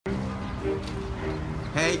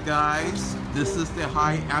Hey guys, this is the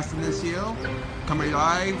hiatus here, coming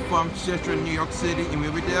live from Central New York City in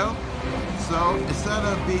Riverdale. So instead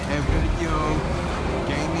of being a video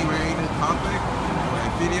gaming related topic or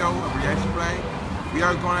a video of reaction play, we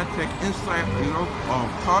are going to take insight of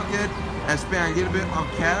Target and spend a little bit of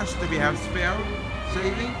cash that we have spare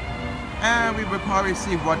saving, and we will probably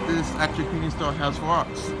see what this actual convenience store has for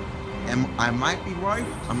us. And I might be right,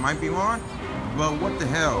 I might be wrong, but what the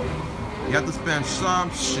hell? You have to spend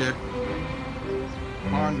some shit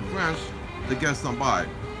on the French to get some by.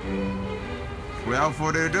 Without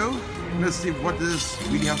further ado, let's see what this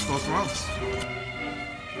really has for us.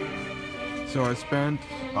 So I spent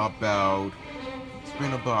about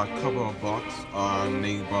a couple of bucks on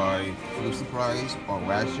nearby food supplies or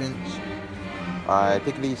rations. I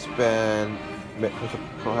typically spend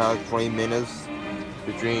perhaps 20 minutes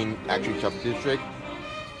between actually shop district.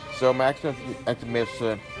 So my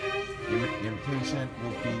estimation limitation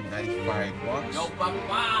will be 95 bucks.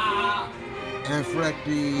 And for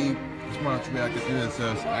the smart way I could do this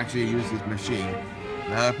is actually use this machine.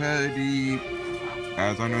 Now apparently,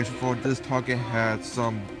 as I noticed before, this Target had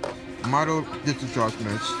some model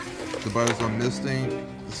adjustments. The buttons are missing.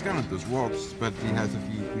 This kind of just works, but it has a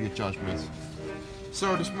few readjustments.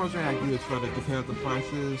 So the smart way I do is try to compare the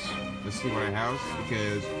prices to see what I have,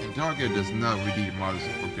 because in Target there's not really much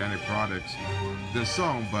organic products. There's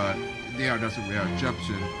some, but they are just a rare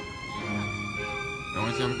exception. The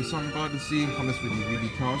only thing I'm concerned about is see how much really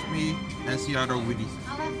cost me and see how I don't really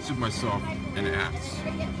suit myself in the ads.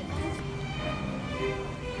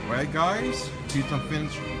 Alright guys, since I'm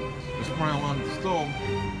finished exploring around the store,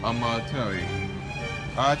 I'm gonna tell you.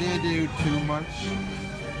 I didn't do too much.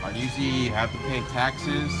 I usually have to pay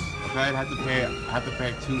taxes. If I have to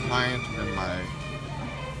pay 2 times with my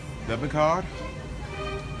debit card.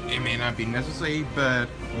 It may not be necessary, but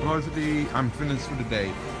supposedly I'm finished for the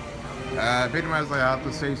day. Pretty much what I have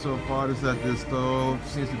to say so far is that this store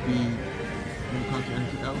seems to be when it comes to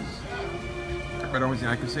anything else. But the only thing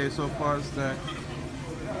I can say so far is that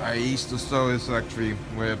I used the store is actually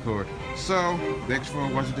where I put. So thanks for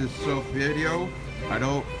watching this short video.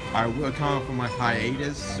 I will account for my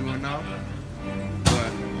hiatus soon enough,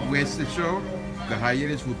 but with the show, the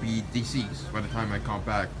hiatus will be deceased by the time I come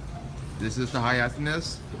back. This is the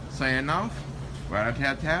hiatus, signing off, right on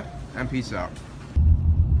tap, and peace out.